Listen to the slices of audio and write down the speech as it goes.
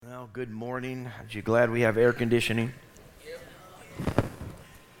Good morning. Aren't you glad we have air conditioning?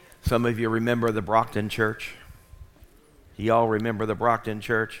 Some of you remember the Brockton Church. Y'all remember the Brockton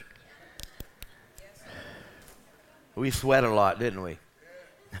Church? We sweat a lot, didn't we?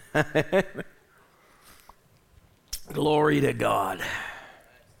 Glory to God.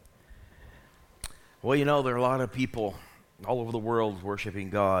 Well, you know, there are a lot of people all over the world worshiping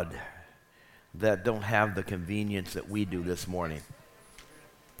God that don't have the convenience that we do this morning.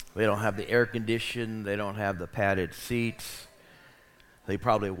 They don't have the air condition. They don't have the padded seats. They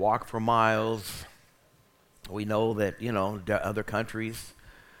probably walk for miles. We know that, other countries,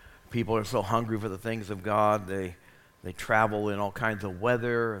 people are so hungry for the things of God. They travel in all kinds of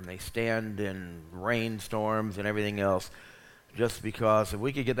weather, and they stand in rainstorms and everything else just because if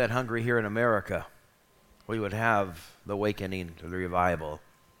we could get that hungry here in America, we would have the awakening to the revival.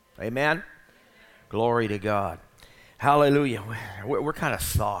 Amen? Glory to God. Hallelujah. We're kind of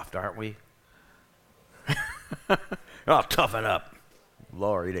soft, aren't we? Oh, toughen up.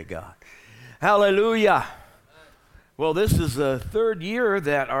 Glory to God. Hallelujah. Well, this is the third year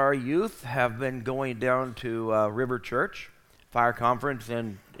that our youth have been going down to River Church Fire Conference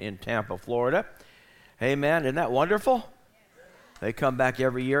in Tampa, Florida. Amen. Isn't that wonderful? They come back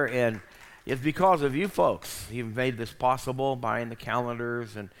every year, and it's because of you folks. You've made this possible, buying the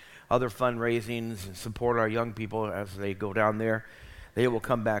calendars and other fundraisings, and support our young people as they go down there. They will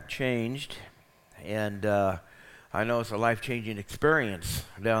come back changed, and I know it's a life-changing experience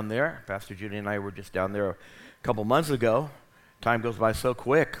down there. Pastor Judy and I were just down there a couple months ago. Time goes by so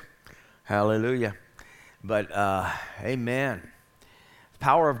quick. Hallelujah. But amen. The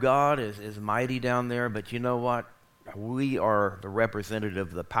power of God is mighty down there, but you know what? We are the representative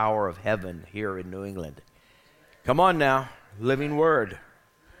of the power of heaven here in New England. Come on now, living word.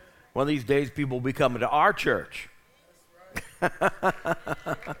 One of these days, people will be coming to our church. To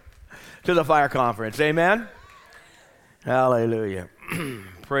the fire conference. Amen? Hallelujah.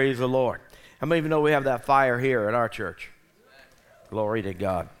 Praise the Lord. How many of you know we have that fire here at our church? Glory to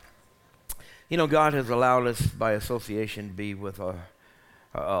God. You know, God has allowed us by association to be with a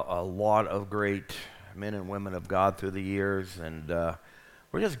lot of great men and women of God through the years, and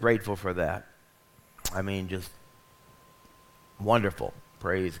we're just grateful for that. I mean, just wonderful.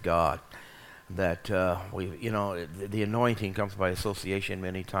 Praise God. That the anointing comes by association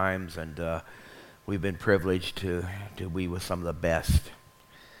many times, and we've been privileged to be with some of the best.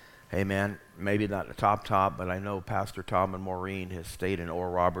 Amen. Maybe not the top, but I know Pastor Tom and Maureen has stayed in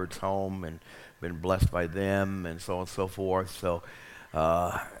Oral Roberts' home and been blessed by them, and so on and so forth. So,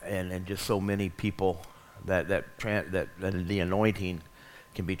 and just so many people that the anointing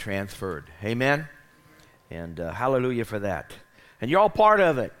can be transferred. Amen. And hallelujah for that. And you're all part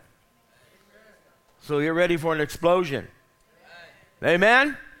of it. So you're ready for an explosion. Amen?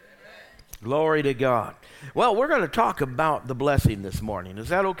 Amen? Glory to God. Well, we're going to talk about the blessing this morning. Is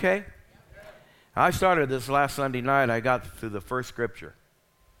that okay? I started this last Sunday night. I got through the first scripture.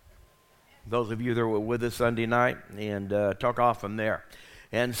 Those of you that were with us Sunday night, and talk off from there.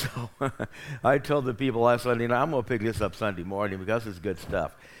 And so I told the people last Sunday night, I'm going to pick this up Sunday morning because it's good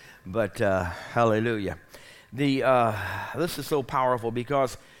stuff. But hallelujah. This is so powerful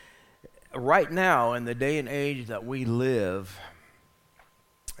because right now in the day and age that we live,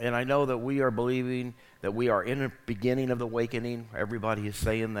 and I know that we are believing that we are in the beginning of the awakening. Everybody is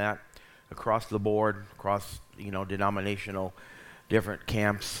saying that across the board, across denominational different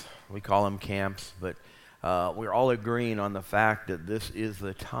camps. We call them camps, but we're all agreeing on the fact that this is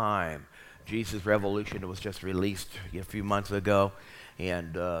the time. Jesus' Revolution was just released a few months ago.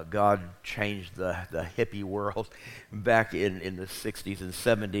 And God changed the hippie world back in the 60s and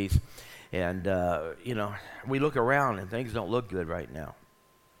 70s. And, we look around and things don't look good right now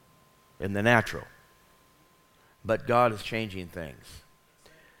in the natural. But God is changing things.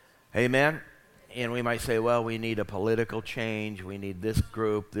 Amen? And we might say, well, we need a political change. We need this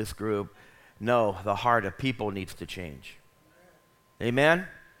group. No, the heart of people needs to change. Amen?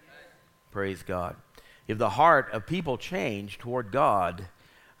 Praise God. If the heart of people change toward God,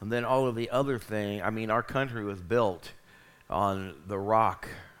 and then all of the other things, our country was built on the rock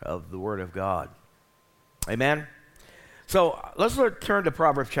of the Word of God. Amen? So let's turn to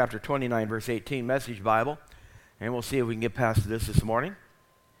Proverbs chapter 29, verse 18, Message Bible, and we'll see if we can get past this morning.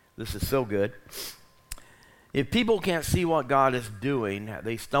 This is so good. If people can't see what God is doing,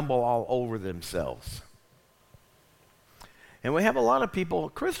 they stumble all over themselves. And we have a lot of people,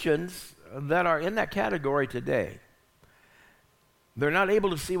 Christians, that are in that category today. They're not able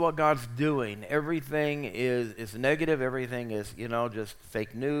to see what God's doing. Everything is negative. Everything is, just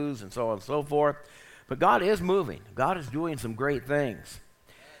fake news and so on and so forth. But God is moving. God is doing some great things.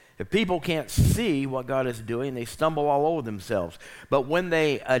 If people can't see what God is doing, they stumble all over themselves. But when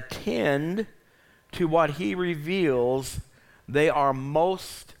they attend to what he reveals, they are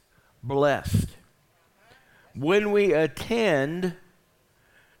most blessed. When we attend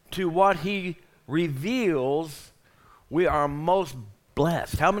to what he reveals, we are most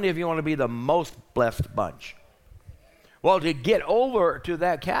blessed. How many of you want to be the most blessed bunch? Well, to get over to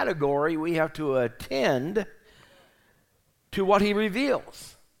that category, we have to attend to what he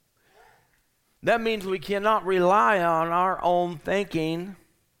reveals. That means we cannot rely on our own thinking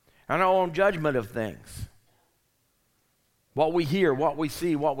and our own judgment of things. What we hear, what we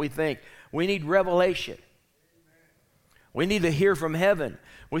see, what we think. We need revelation. We need to hear from heaven.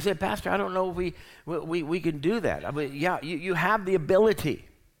 We say, Pastor, I don't know if we can do that. I mean, yeah, you have the ability.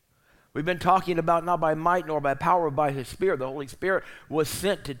 We've been talking about not by might nor by power, but by his Spirit. The Holy Spirit was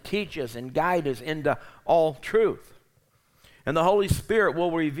sent to teach us and guide us into all truth. And the Holy Spirit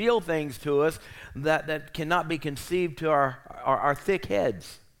will reveal things to us that cannot be conceived to our thick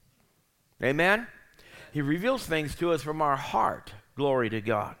heads. Amen? He reveals things to us from our heart. Glory to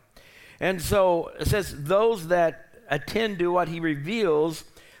God. And so it says, those that attend to what he reveals,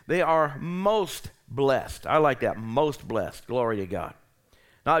 they are most blessed. I like that, most blessed. Glory to God.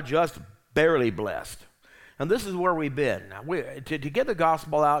 Not just barely blessed. And this is where we've been. To get the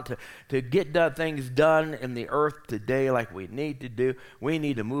gospel out, to get things done in the earth today like we need to do, we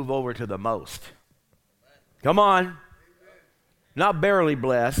need to move over to the most. Come on. Amen. Not barely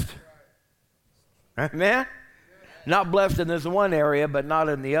blessed. Amen? Not blessed in this one area, but not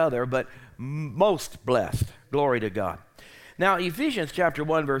in the other, but most blessed. Glory to God. Now, Ephesians chapter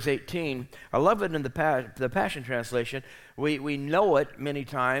 1, verse 18, I love it in the Passion Translation. We know it many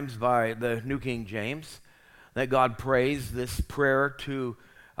times by the New King James, that God prays this prayer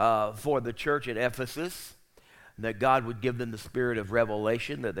for the church at Ephesus, that God would give them the spirit of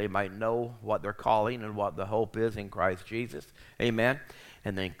revelation, that they might know what their calling and what the hope is in Christ Jesus. Amen.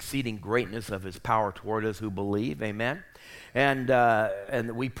 And the exceeding greatness of his power toward us who believe. Amen.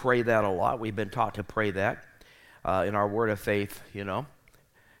 And we pray that a lot. We've been taught to pray that in our Word of Faith,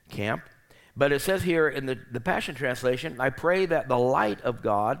 camp. But it says here in the Passion Translation, I pray that the light of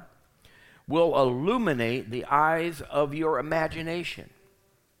God will illuminate the eyes of your imagination.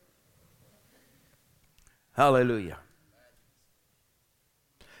 Hallelujah.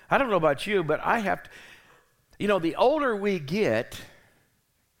 I don't know about you, but I have to, the older we get,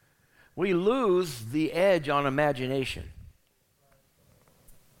 we lose the edge on imagination.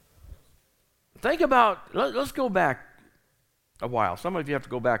 Think about, let's go back a while. Some of you have to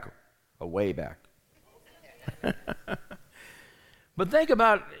go back a way back. But think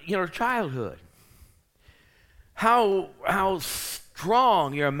about, childhood. How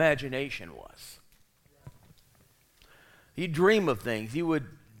strong your imagination was. You dream of things. You would,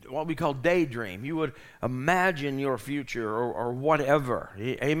 what we call daydream. You would imagine your future or whatever.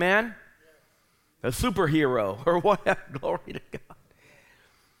 Amen? A superhero or whatever. Glory to God.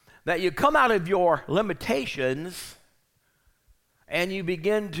 That you come out of your limitations and you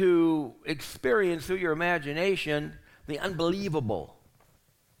begin to experience through your imagination the unbelievable.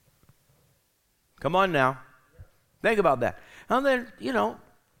 Come on now. Think about that. And then,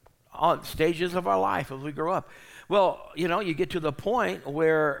 on stages of our life as we grow up. Well, you get to the point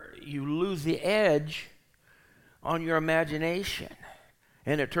where you lose the edge on your imagination.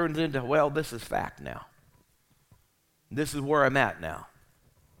 And it turns into, well, this is fact now. This is where I'm at now.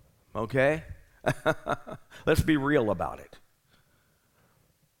 Okay? Let's be real about it.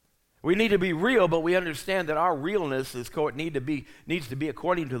 We need to be real, but we understand that our realness needs to be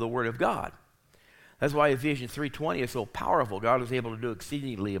according to the Word of God. That's why Ephesians 3:20 is so powerful. God is able to do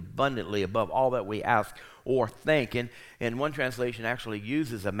exceedingly abundantly above all that we ask or think. And one translation actually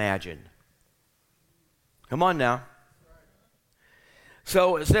uses imagine. Come on now.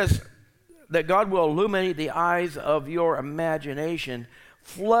 So it says that God will illuminate the eyes of your imagination,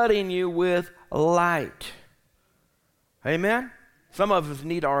 flooding you with light. Amen? Some of us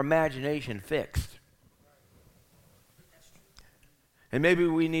need our imagination fixed. And maybe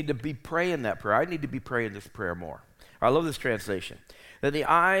we need to be praying that prayer. I need to be praying this prayer more. I love this translation. That the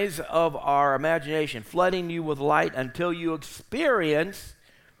eyes of our imagination, flooding you with light until you experience.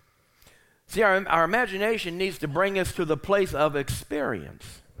 See, our imagination needs to bring us to the place of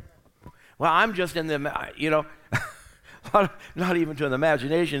experience. Well, I'm just in the, not even to the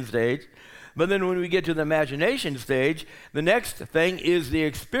imagination stage. But then when we get to the imagination stage, the next thing is the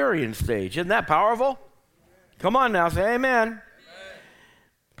experience stage. Isn't that powerful? Come on now, say amen. Amen.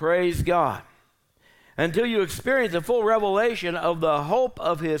 Praise God. Until you experience the full revelation of the hope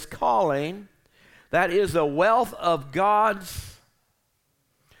of his calling, that is the wealth of God's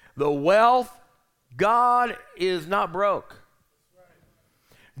The wealth, God is not broke.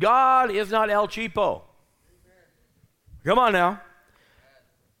 God is not El Cheapo. Come on now.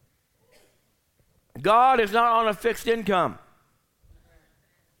 God is not on a fixed income.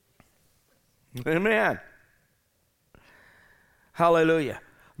 Amen. Hallelujah.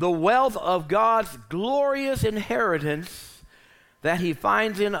 The wealth of God's glorious inheritance that he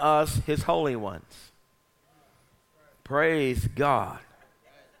finds in us, his holy ones. Praise God.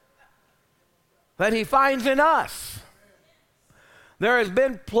 That he finds in us. There has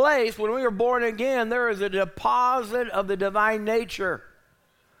been placed, when we were born again, there is a deposit of the divine nature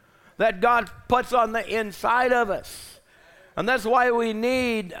that God puts on the inside of us. And that's why we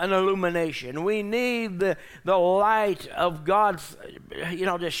need an illumination. We need the light of God's,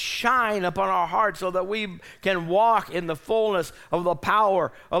 to shine upon our hearts so that we can walk in the fullness of the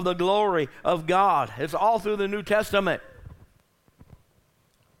power of the glory of God. It's all through the New Testament.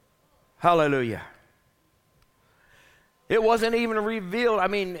 Hallelujah. It wasn't even revealed. I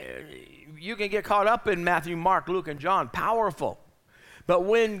mean, you can get caught up in Matthew, Mark, Luke, and John. Powerful. But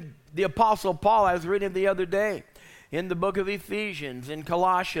when the Apostle Paul, I was reading the other day, in the book of Ephesians, in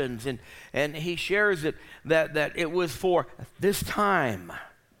Colossians, and he shares it that it was for this time,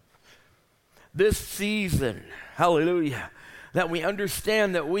 this season, hallelujah, that we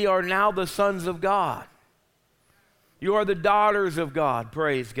understand that we are now the sons of God. You are the daughters of God,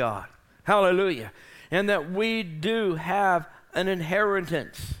 praise God, hallelujah, and that we do have an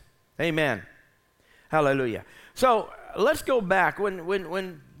inheritance, amen, hallelujah. So let's go back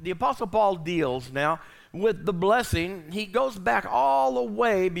when the Apostle Paul deals now with the blessing, he goes back all the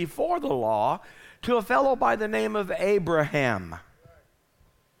way before the law to a fellow by the name of Abraham.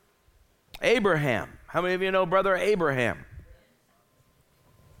 Abraham. How many of you know Brother Abraham?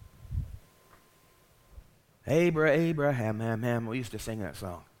 Abraham. We used to sing that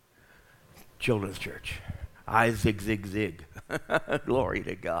song. Children's church. I zig, zig, zig. Glory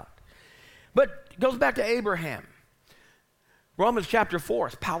to God. But it goes back to Abraham. Romans chapter 4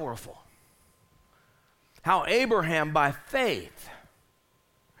 is powerful. How Abraham, by faith,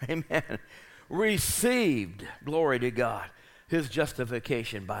 amen, received, glory to God, his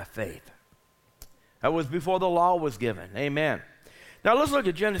justification by faith. That was before the law was given, amen. Now let's look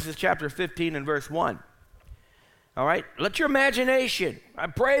at Genesis chapter 15 and verse 1. All right, let your imagination, I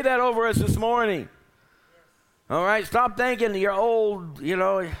pray that over us this morning. All right, stop thinking your old,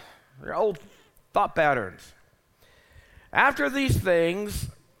 your old thought patterns. After these things,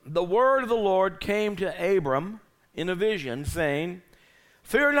 the word of the Lord came to Abram in a vision, saying,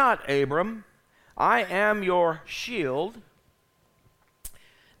 Fear not, Abram, I am your shield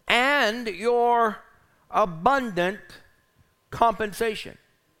and your abundant compensation.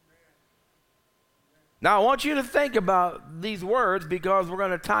 Now, I want you to think about these words because we're going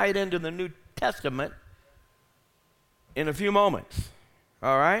to tie it into the New Testament in a few moments.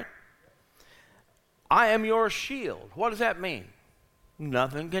 All right? I am your shield. What does that mean?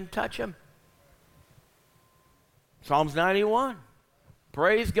 Nothing can touch him. Psalms 91.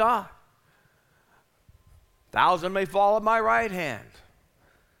 Praise God. 1,000 may fall at my right hand.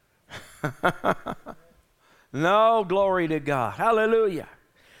 No, glory to God. Hallelujah.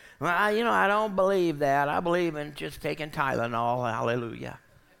 Well, I don't believe that. I believe in just taking Tylenol. Hallelujah.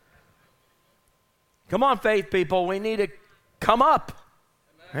 Come on, faith people. We need to come up.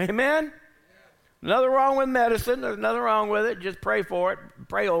 Amen. Amen? Nothing wrong with medicine. There's nothing wrong with it. Just pray for it.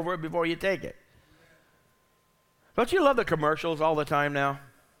 Pray over it before you take it. Don't you love the commercials all the time now?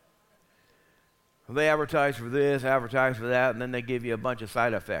 They advertise for this, advertise for that, and then they give you a bunch of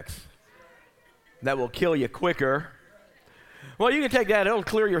side effects that will kill you quicker. Well, you can take that. It'll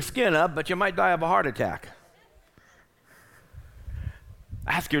clear your skin up, but you might die of a heart attack.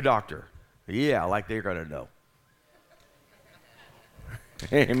 Ask your doctor. Yeah, like they're going to know.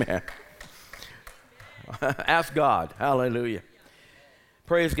 Amen. Ask God. Hallelujah.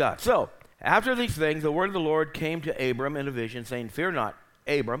 Praise God. So, after these things, the word of the Lord came to Abram in a vision, saying, Fear not,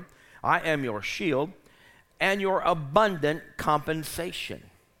 Abram, I am your shield and your abundant compensation.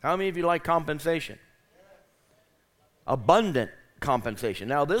 How many of you like compensation? Abundant compensation.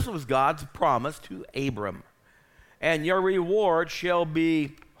 Now, this was God's promise to Abram. And your reward shall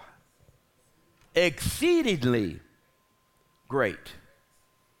be exceedingly great.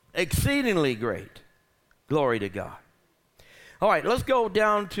 Exceedingly great. Glory to God. All right, let's go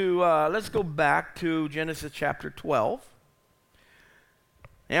back to Genesis chapter 12.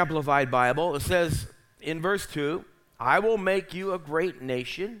 Amplified Bible. It says in verse 2, I will make you a great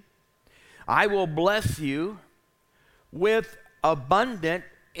nation. I will bless you with abundant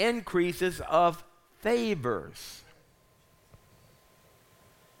increases of favors.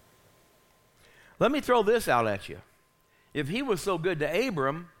 Let me throw this out at you. If he was so good to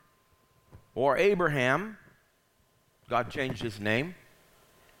Abram, or Abraham, God changed his name,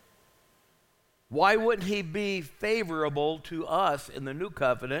 why wouldn't he be favorable to us in the new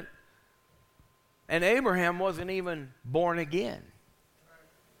covenant? And Abraham wasn't even born again.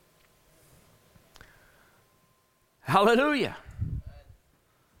 Hallelujah.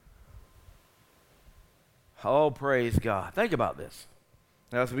 Oh, praise God. Think about this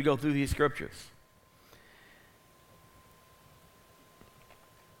as we go through these scriptures.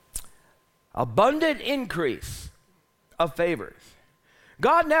 Abundant increase of favors.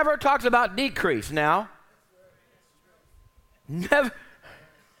 God never talks about decrease now. Never.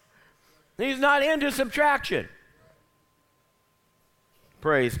 He's not into subtraction.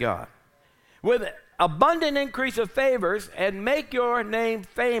 Praise God. With abundant increase of favors, and make your name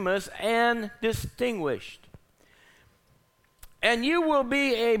famous and distinguished. And you will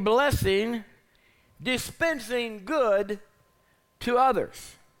be a blessing, dispensing good to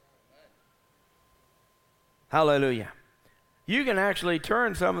others. Hallelujah. You can actually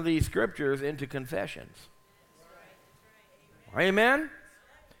turn some of these scriptures into confessions. Amen?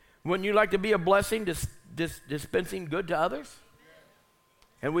 Wouldn't you like to be a blessing, dispensing good to others?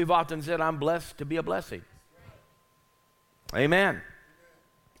 And we've often said, I'm blessed to be a blessing. Amen.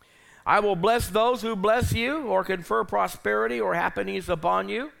 I will bless those who bless you or confer prosperity or happiness upon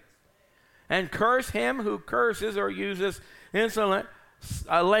you, and curse him who curses or uses insolent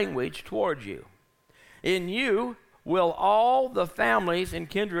language towards you. In you will all the families and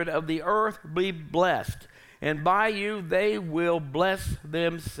kindred of the earth be blessed, and by you they will bless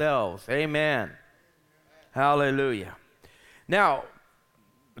themselves. Amen. Hallelujah. Now,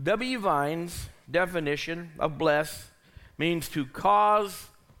 W. Vine's definition of bless means to cause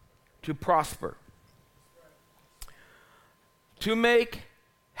to prosper, to make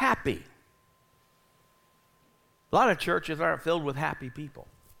happy. A lot of churches aren't filled with happy people.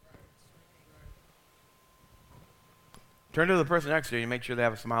 Turn to the person next to you and make sure they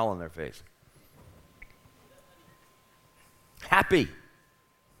have a smile on their face. Happy.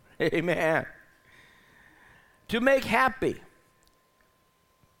 Amen. To make happy.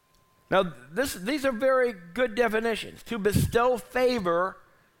 Now, these are very good definitions. To bestow favor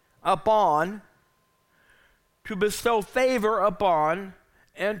upon,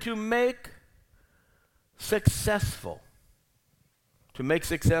 and to make successful. To make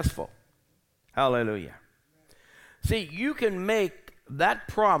successful. Hallelujah. See, you can make that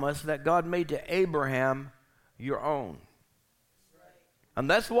promise that God made to Abraham your own. And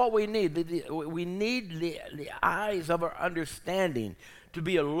that's what we need. We need the eyes of our understanding to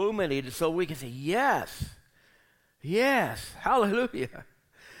be illuminated so we can say, yes, yes, hallelujah.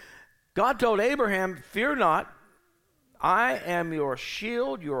 God told Abraham, fear not, I am your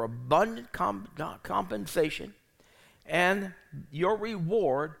shield, your abundant compensation, and your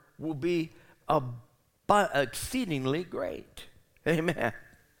reward will be exceedingly great. Amen.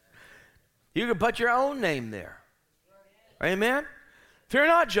 You can put your own name there. Amen. Fear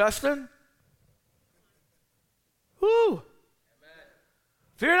not, Justin. Woo.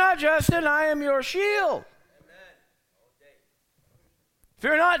 Fear not, Justin, I am your shield.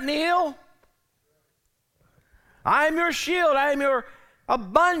 Fear not, Neil. I am your shield. I am your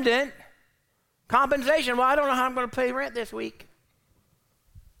abundant compensation. Well, I don't know how I'm going to pay rent this week.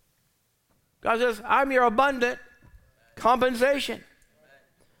 God says, I'm your abundant compensation.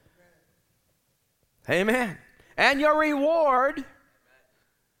 Amen. And your reward.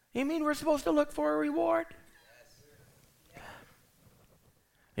 You mean we're supposed to look for a reward?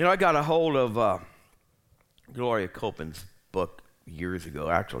 You know, I got a hold of Gloria Copeland's book years ago,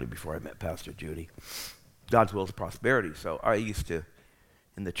 actually before I met Pastor Judy, God's Will is Prosperity. So I used to,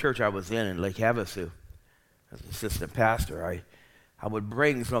 in the church I was in Lake Havasu, as an assistant pastor, I would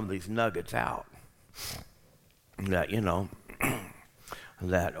bring some of these nuggets out that, you know,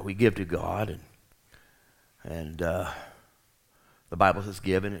 that we give to God. And the Bible says,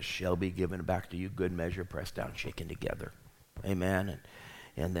 give and it shall be given back to you, good measure, pressed down, shaken together. Amen.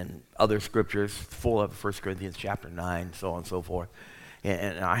 And then other scriptures full of 1 Corinthians chapter 9, so on and so forth.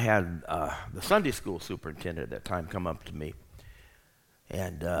 And I had the Sunday school superintendent at that time come up to me.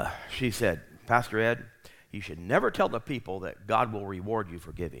 And she said, Pastor Ed, you should never tell the people that God will reward you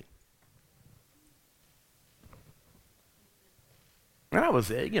for giving. And I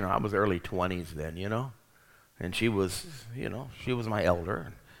was early 20s then, And she was, she was my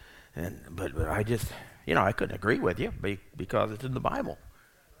elder. But I just, I couldn't agree with you because it's in the Bible.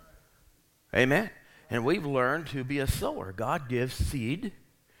 Amen. And we've learned to be a sower. God gives seed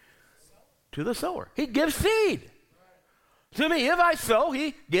to the sower. He gives seed to me. If I sow,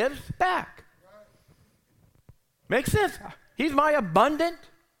 he gives back. Makes sense. He's my abundant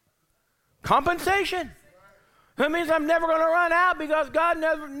compensation. That means I'm never going to run out because God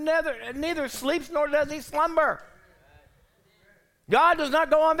neither sleeps nor does he slumber. God does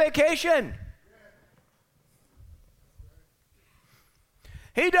not go on vacation.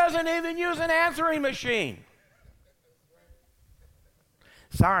 He doesn't even use an answering machine.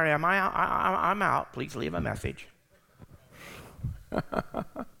 Sorry, I'm out. Please leave a message.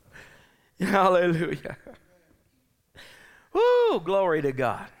 Hallelujah. Woo, glory to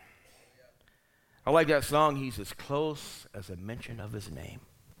God. I like that song, He's as close as a mention of his name.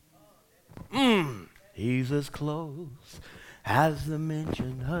 He's as close as the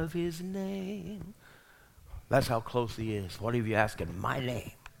mention of his name. That's how close he is. What if you ask in my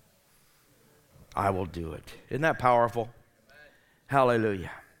name? I will do it. Isn't that powerful?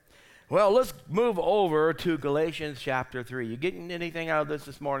 Hallelujah. Well, let's move over to Galatians chapter 3. You getting anything out of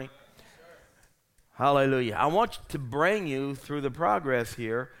this morning? Hallelujah. I want to bring you through the progress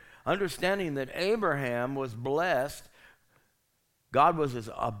here, understanding that Abraham was blessed. God was his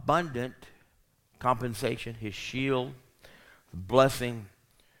abundant compensation, his shield, blessing,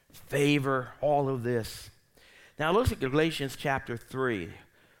 favor, all of this. Now look at Galatians chapter 3,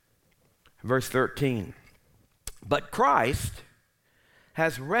 verse 13. But Christ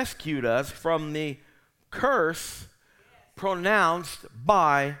has rescued us from the curse pronounced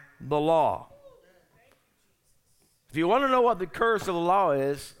by the law. If you want to know what the curse of the law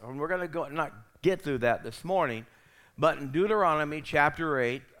is, and we're going to not get through that this morning, but in Deuteronomy chapter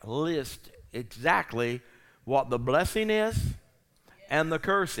 8 lists exactly what the blessing is and the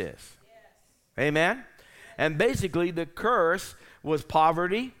curse is. Amen? And basically the curse was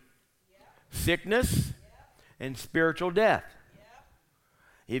poverty, sickness, and spiritual death.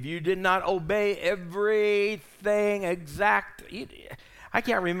 If you did not obey everything exact, I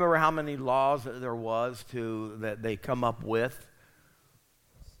can't remember how many laws that there was that they come up with.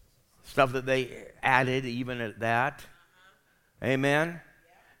 Stuff that they added even at that. Amen?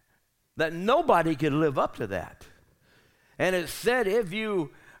 That nobody could live up to that. And it said if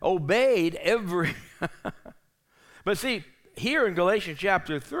you obeyed every... But see, here in Galatians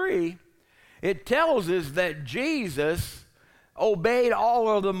chapter 3, it tells us that Jesus obeyed all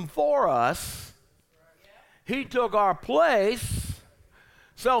of them for us. He took our place,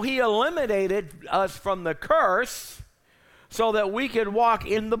 so he eliminated us from the curse so that we could walk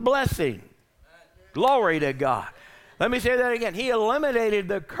in the blessing. Glory to God. Let me say that again. He eliminated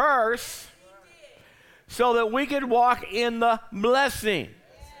the curse so that we could walk in the blessing.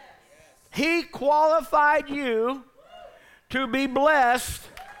 He qualified you to be blessed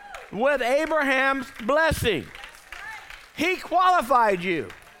with Abraham's blessing. He qualified you.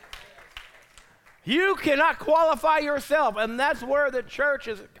 You cannot qualify yourself, and that's where the church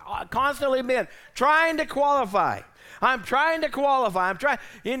has constantly been, trying to qualify. I'm trying to qualify.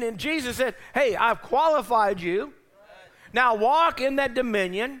 And Jesus said, hey, I've qualified you. Now walk in that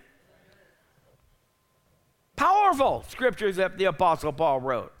dominion. Powerful scriptures that the Apostle Paul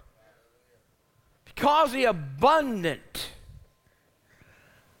wrote. Because the abundant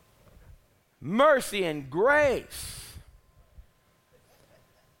mercy and grace,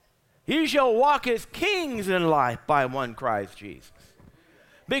 ye shall walk as kings in life by one Christ Jesus.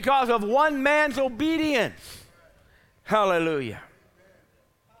 Because of one man's obedience. Hallelujah.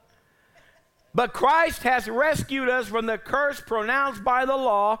 But Christ has rescued us from the curse pronounced by the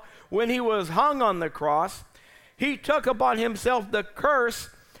law when he was hung on the cross. He took upon himself the curse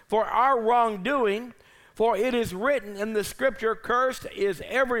for our wrongdoing, for it is written in the scripture, cursed is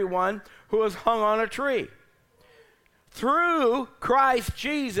everyone who is hung on a tree. Through Christ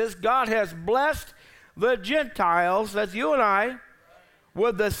Jesus, God has blessed the Gentiles, that's you and I,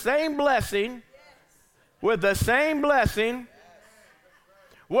 with the same blessing, with the same blessing,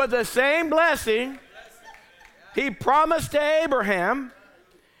 with the same blessing he promised to Abraham,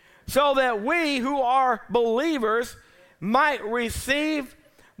 so that we who are believers might receive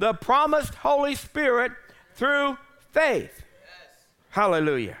the promised Holy Spirit through faith.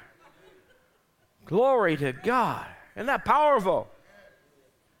 Hallelujah. Glory to God. Isn't that powerful?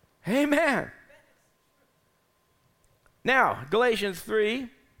 Amen. Now, Galatians 3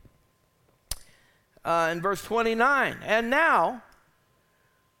 in verse 29. And now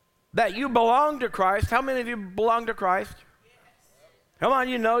that you belong to Christ, how many of you belong to Christ? Come on,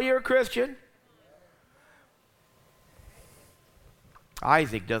 you know you're a Christian.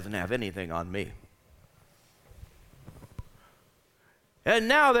 Isaac doesn't have anything on me. And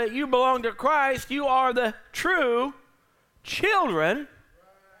now that you belong to Christ, you are the true children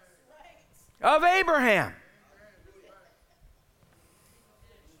of Abraham.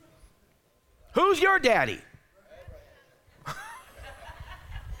 Who's your daddy?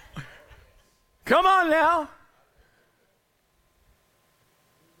 Come on now.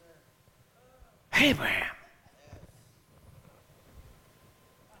 Abraham.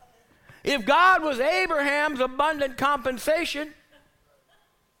 If God was Abraham's abundant compensation,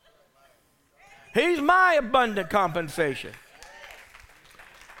 He's my abundant compensation.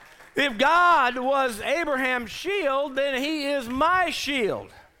 If God was Abraham's shield, then He is my shield.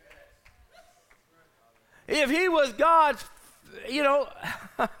 If He was God's,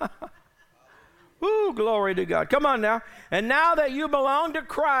 Ooh, glory to God. Come on now. And now that you belong to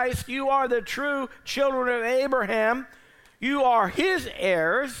Christ, you are the true children of Abraham. You are His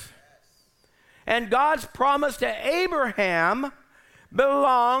heirs. And God's promise to Abraham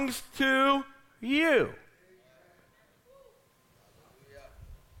belongs to you.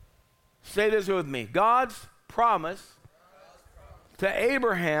 Say this with me. God's promise to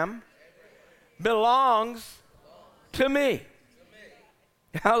Abraham belongs to me.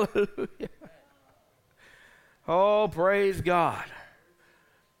 Hallelujah. Oh, praise God.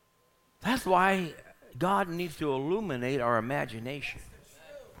 That's why God needs to illuminate our imagination.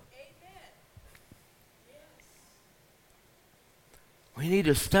 We need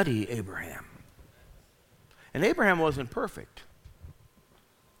to study Abraham. And Abraham wasn't perfect.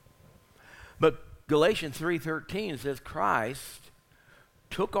 But Galatians 3:13 says Christ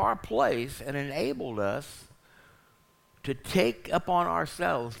took our place and enabled us to take upon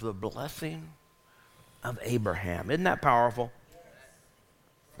ourselves the blessing of Abraham. Isn't that powerful?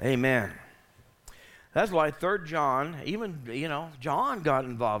 Amen. That's why 3 John, even, John got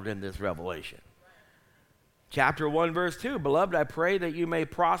involved in this revelation. Chapter 1, verse 2, Beloved, I pray that you may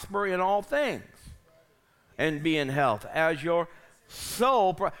prosper in all things and be in health as your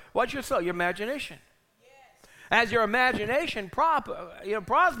soul. What's your soul? Your imagination. Yes. As your imagination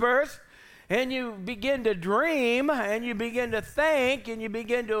prospers, and you begin to dream, and you begin to think, and you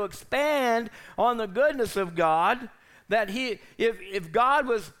begin to expand on the goodness of God, that if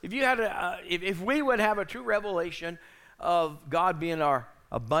we would have a true revelation of God being our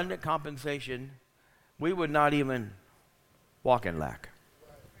abundant compensation, we would not even walk in lack.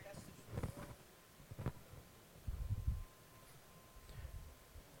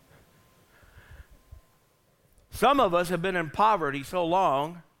 Some of us have been in poverty so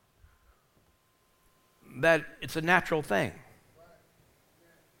long that it's a natural thing.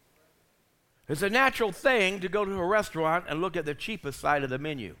 It's a natural thing to go to a restaurant and look at the cheapest side of the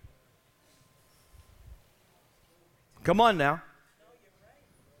menu. Come on now.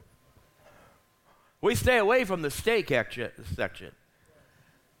 We stay away from the steak section.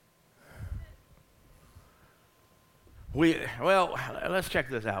 Let's check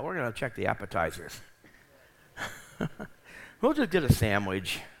this out. We're going to check the appetizers. We'll just get a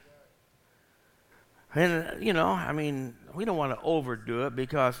sandwich. And, we don't want to overdo it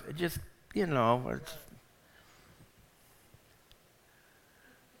because it just, and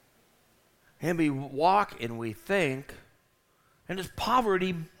we walk and we think, and it's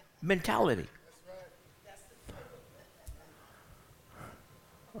poverty mentality.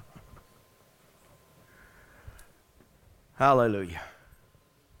 Hallelujah.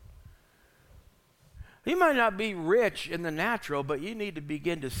 You might not be rich in the natural, but you need to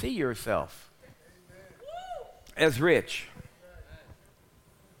begin to see yourself as rich.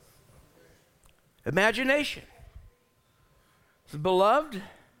 Imagination. So, beloved,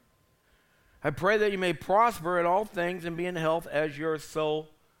 I pray that you may prosper in all things and be in health as your soul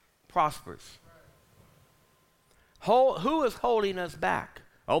prospers. Who is holding us back?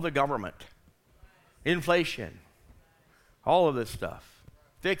 Oh, the government. Inflation. All of this stuff.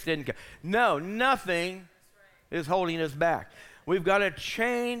 Fixed income. No, nothing is holding us back. We've got to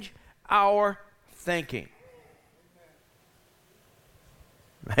change our thinking.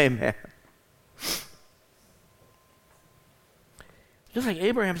 Amen. Just like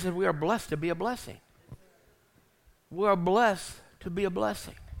Abraham said, we are blessed to be a blessing. We are blessed to be a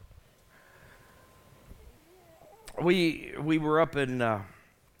blessing. We were up in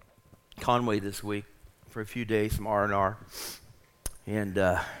Conway this week for a few days, some R&R. And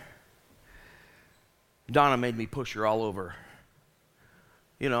Donna made me push her all over.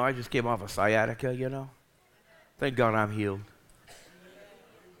 I just came off a sciatica, Thank God I'm healed.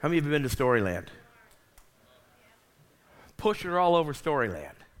 How many of you have been to Storyland? Push her all over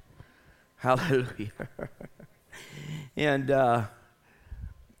Storyland. Hallelujah. And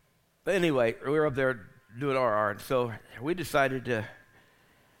anyway, we were up there doing RR, and so we decided to,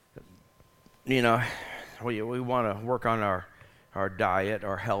 we want to work on our diet,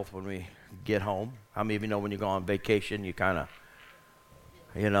 our health when we get home. How many of you know when you go on vacation, you kind of,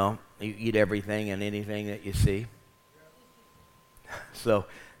 you eat everything and anything that you see? So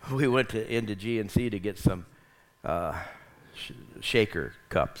we went into GNC to get some shaker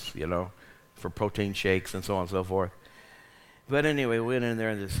cups, for protein shakes and so on and so forth. But anyway, we went in there,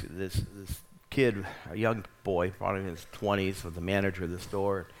 and this kid, a young boy, probably in his 20s, was the manager of the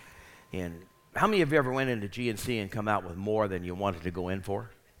store. And how many of you ever went into GNC and come out with more than you wanted to go in for?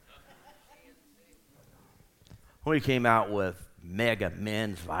 We came out with Mega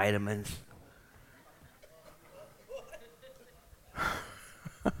Men's vitamins.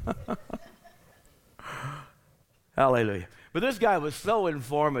 Hallelujah. But this guy was so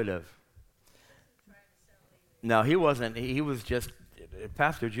informative. No, he wasn't. He was just,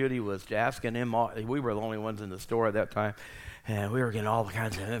 Pastor Judy was asking him, we were the only ones in the store at that time, and we were getting all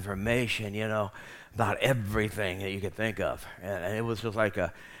kinds of information, about everything that you could think of. And it was just like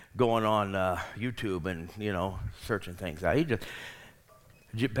going on YouTube and, searching things out.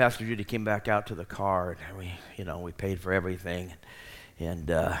 Pastor Judy came back out to the car, and we paid for everything.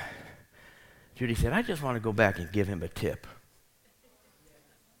 And Judy said, I just want to go back and give him a tip.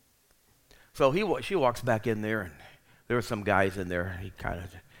 So she walks back in there, and there were some guys in there.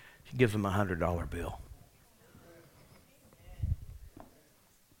 She gives them $100 bill.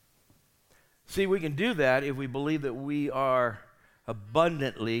 See, we can do that if we believe that we are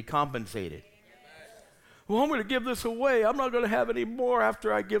abundantly compensated. Well, I'm going to give this away. I'm not going to have any more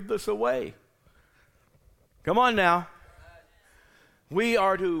after I give this away. Come on now. We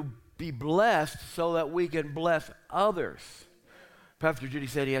are to be blessed so that we can bless others. Pastor Judy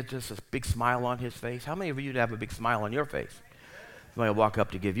said he had just a big smile on his face. How many of you have a big smile on your face? Somebody will walk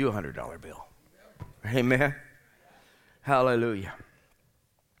up to give you a $100 bill. Amen. Hallelujah.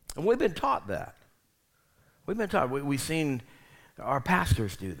 And we've been taught that. We've seen our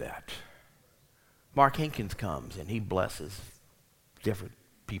pastors do that. Mark Hinkins comes and he blesses different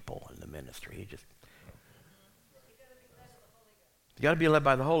people in the ministry. You got to be led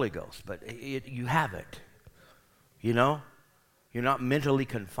by the Holy Ghost, but you have it. You're not mentally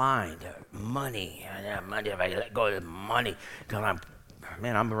confined. Money. If I let go of the money, because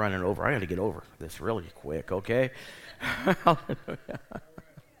I'm running over. I got to get over this really quick, okay?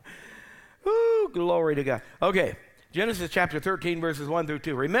 Woo, glory to God. Okay, Genesis chapter 13, verses 1 through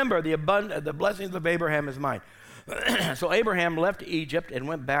 2. Remember, the blessings of Abraham is mine. So Abraham left Egypt and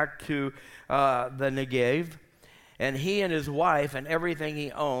went back to the Negev, and he and his wife and everything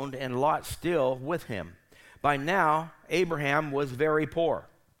he owned, and Lot still with him. By now, Abraham was very poor.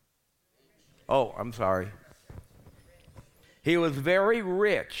 Oh, I'm sorry. He was very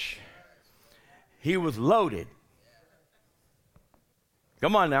rich. He was loaded.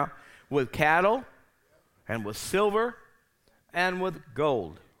 Come on now. With cattle and with silver and with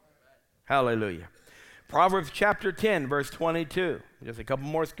gold. Hallelujah. Proverbs chapter 10, verse 22. Just a couple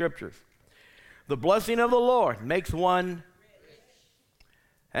more scriptures. The blessing of the Lord makes one,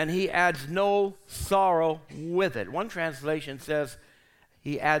 and he adds no sorrow with it. One translation says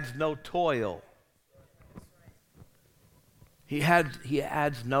he adds no toil. He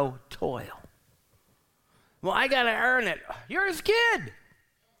adds no toil. Well, I got to earn it. You're his kid.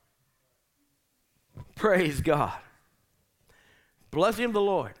 Praise God. Blessing of the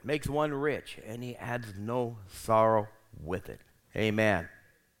Lord makes one rich, and he adds no sorrow with it. Amen.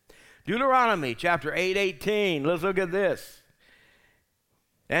 Deuteronomy chapter 8:18. Let's look at this.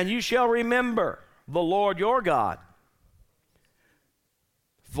 And you shall remember the Lord your God,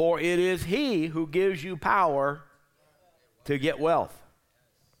 for it is he who gives you power to get wealth.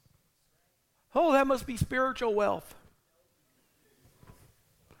 Oh, that must be spiritual wealth.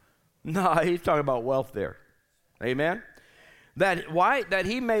 No, he's talking about wealth there. Amen? That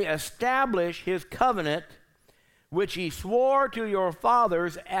he may establish his covenant, which he swore to your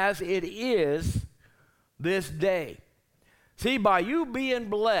fathers as it is this day. See, by you being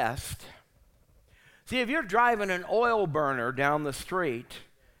blessed, if you're driving an oil burner down the street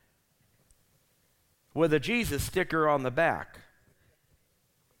with a Jesus sticker on the back,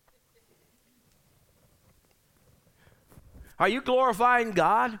 are you glorifying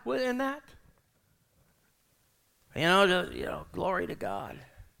God within that? Glory to God.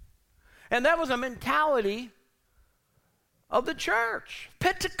 And that was a mentality of the church.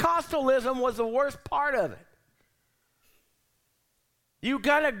 Pentecostalism was the worst part of it. You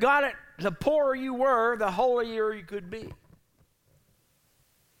kind of got it, the poorer you were, the holier you could be.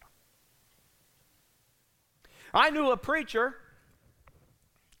 I knew a preacher,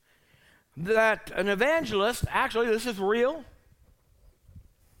 an evangelist, actually this is real.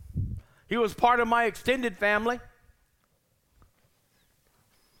 He was part of my extended family.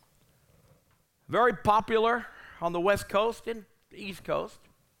 Very popular on the West Coast and the East Coast.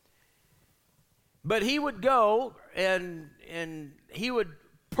 But he would go and he would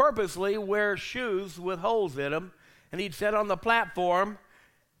purposely wear shoes with holes in them, and he'd sit on the platform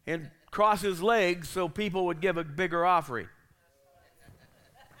and cross his legs so people would give a bigger offering.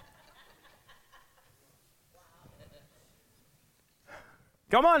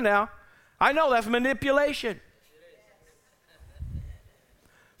 Come on now. I know that's manipulation.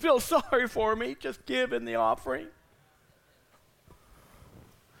 Feel sorry for me, just give in the offering.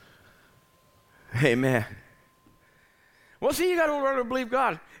 Amen. Well, see, you got to learn to believe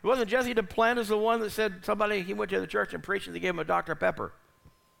God. It wasn't Jesse Duplantis the one that said he went to the church and preached and they gave him a Dr. Pepper.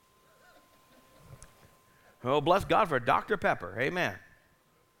 Oh, bless God for Dr. Pepper. Amen.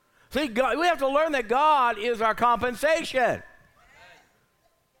 See, God, we have to learn that God is our compensation.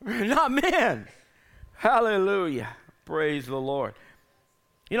 Not men. Hallelujah. Praise the Lord.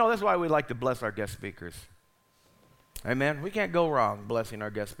 You know, that's why we like to bless our guest speakers. Amen. We can't go wrong blessing our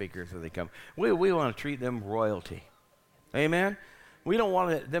guest speakers as they come. We want to treat them royalty. Amen. We don't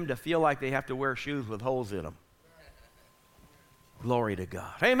want them to feel like they have to wear shoes with holes in them. Glory to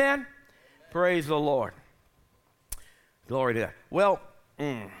God. Amen. Praise the Lord. Glory to God. Well,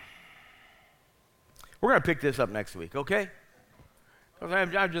 we're going to pick this up next week, okay?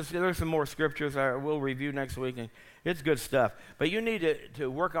 There's some more scriptures we'll review next week, and it's good stuff. But you need to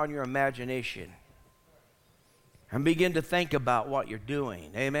work on your imagination and begin to think about what you're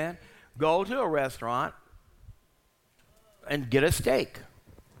doing. Amen? Go to a restaurant and get a steak.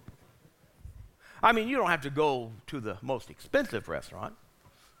 I mean, you don't have to go to the most expensive restaurant.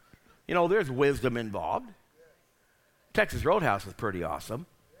 You know, there's wisdom involved. Texas Roadhouse is pretty awesome.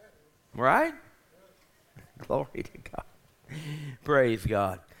 Right? Glory to God. Praise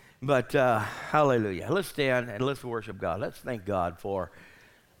God. But hallelujah. Let's stand and let's worship God. Let's thank God for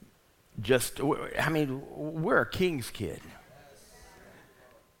we're a king's kid.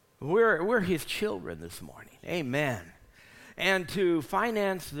 We're his children this morning. Amen. And to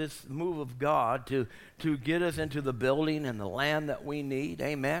finance this move of God, to get us into the building and the land that we need,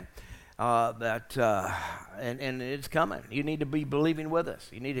 amen, and it's coming. You need to be believing with us.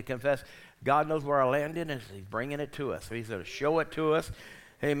 You need to confess God knows where our land is. He's bringing it to us. He's going to show it to us,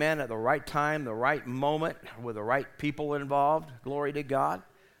 amen, at the right time, the right moment, with the right people involved. Glory to God.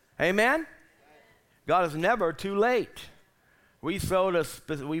 Amen? God is never too late. We've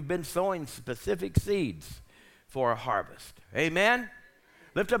been sowing specific seeds for a harvest. Amen?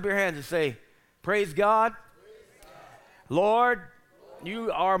 Lift up your hands and say, praise God. Lord,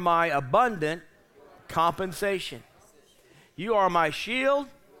 you are my abundant compensation. You are my shield.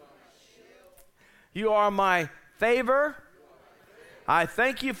 You are my favor. I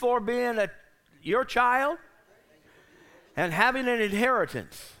thank you for being your child and having an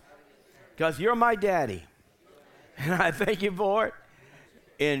inheritance, because you're my daddy. And I thank you for it.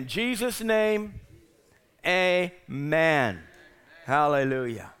 In Jesus' name, amen.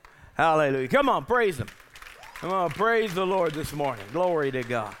 Hallelujah. Hallelujah. Come on, praise him. Come on, praise the Lord this morning. Glory to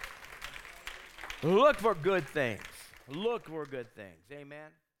God. Look for good things. Look for good things. Amen.